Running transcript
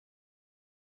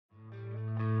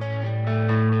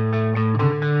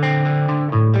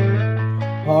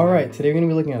today we're going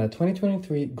to be looking at a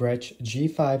 2023 Gretsch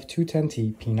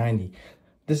G5210T P90.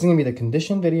 This is going to be the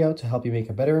condition video to help you make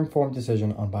a better informed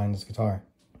decision on buying this guitar.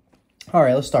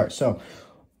 Alright, let's start. So,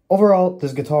 overall,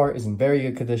 this guitar is in very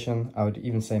good condition. I would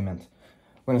even say mint.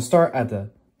 We're going to start at the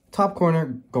top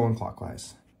corner, going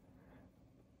clockwise.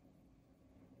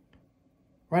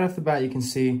 Right off the bat, you can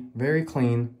see, very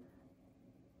clean.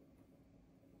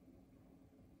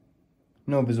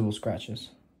 No visible scratches.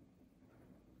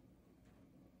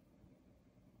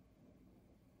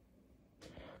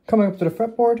 Coming up to the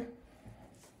fretboard, you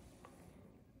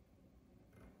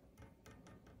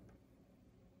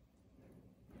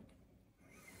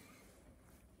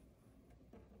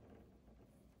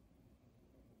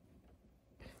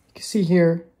can see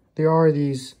here, there are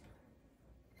these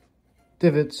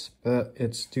divots, but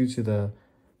it's due to the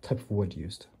type of wood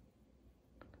used.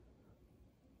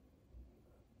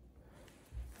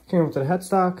 Coming up to the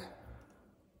headstock,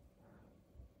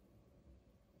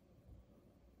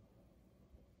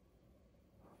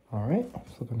 all right,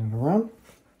 flipping it around.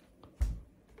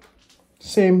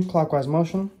 Same clockwise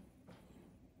motion.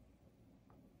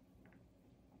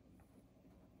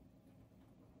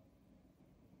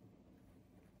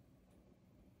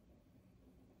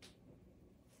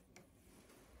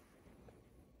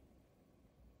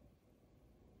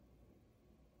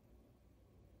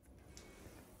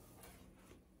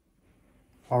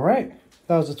 All right,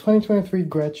 that was the 2023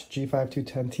 Gretsch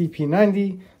G5210T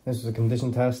P90. This was a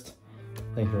condition test.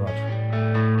 Thank you for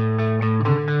watching.